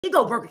There you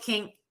go, Burger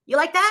King. You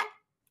like that?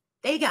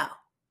 There you go.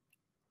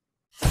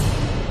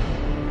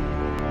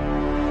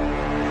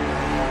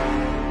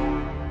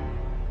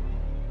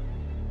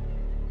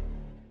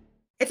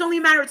 It's only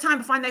a matter of time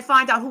before they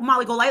find out who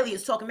Molly Golightly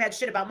is talking mad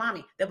shit about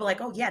mommy. They'll be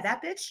like, oh, yeah,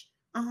 that bitch?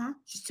 Uh-huh.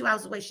 She's 2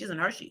 hours away. She's in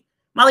Hershey.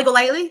 Molly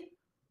Golightly?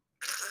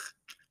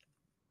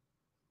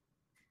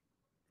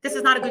 This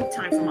is not a good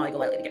time for Molly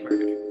Golightly to get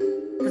murdered.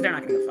 Because they're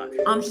not going to fuck.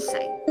 I'm just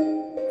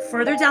saying.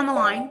 Further down the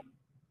line,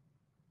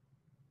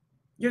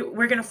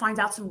 we're going to find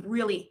out some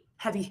really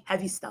heavy,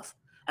 heavy stuff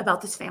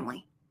about this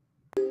family.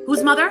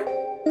 Whose mother?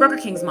 Burger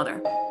King's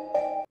mother.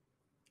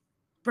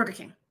 Burger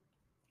King.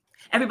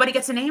 Everybody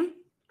gets a name?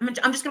 I'm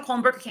just going to call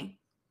him Burger King.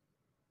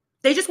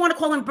 They just want to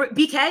call him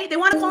BK? They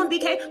want to call him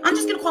BK? I'm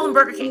just going to call him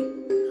Burger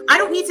King. I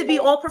don't need to be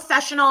all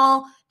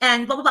professional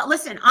and blah, blah, blah.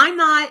 Listen, I'm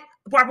not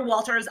Barbara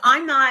Walters.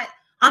 I'm not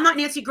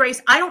Nancy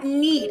Grace. I don't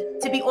need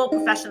to be all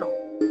professional.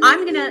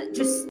 I'm going to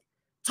just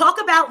talk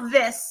about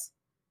this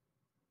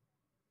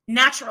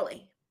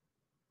naturally.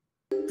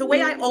 The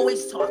way I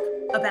always talk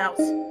about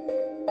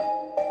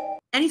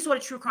any sort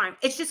of true crime.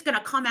 It's just going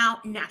to come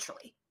out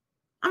naturally.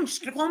 I'm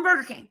just going to call him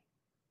Burger King.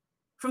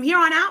 From here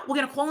on out, we're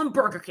going to call him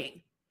Burger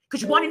King.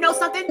 Because you want to know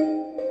something?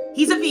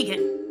 He's a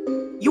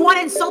vegan. You want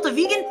to insult a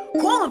vegan?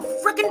 Call him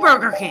frickin'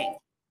 Burger King.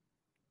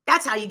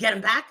 That's how you get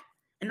him back.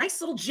 A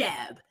nice little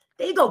jab.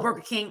 There you go,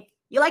 Burger King.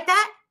 You like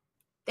that?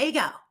 There you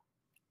go.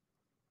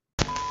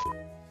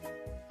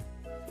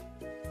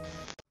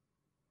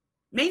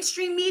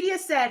 Mainstream media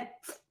said,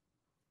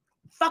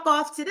 fuck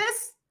off to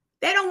this.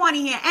 They don't want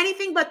to hear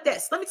anything but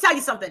this. Let me tell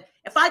you something.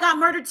 If I got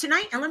murdered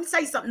tonight, and let me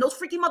tell you something, those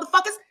freaking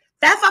motherfuckers,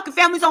 that fucking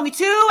family's only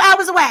 2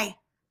 hours away.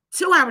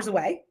 2 hours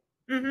away.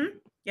 Mm-hmm.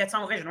 Yeah,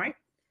 television, right?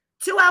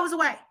 2 hours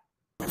away.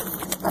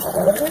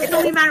 It's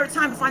only a matter of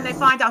time before they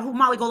find out who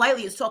Molly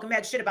Golightly is talking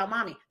mad shit about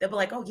mommy. They'll be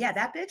like, oh, yeah,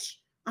 that bitch?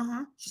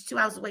 Uh-huh. She's 2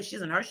 hours away.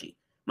 She's in Hershey.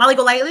 Molly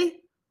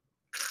Golightly?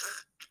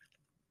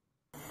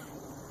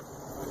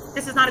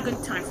 This is not a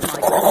good time for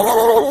Molly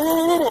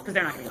Golightly. Because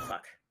they're not going to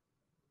fuck.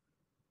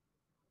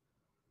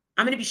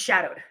 I'm going to be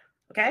shadowed.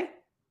 Okay?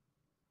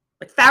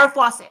 Like Farrah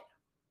Fawcett.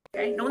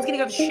 Okay? No one's going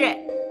to give a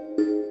shit.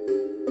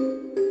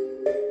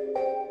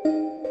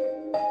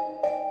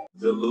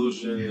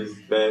 Delusion is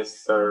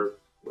best served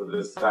with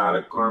a side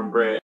of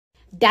cornbread.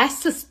 That's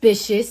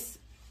suspicious.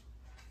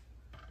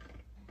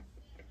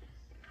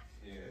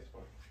 Yeah, that's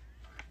fine.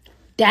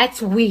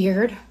 That's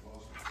weird.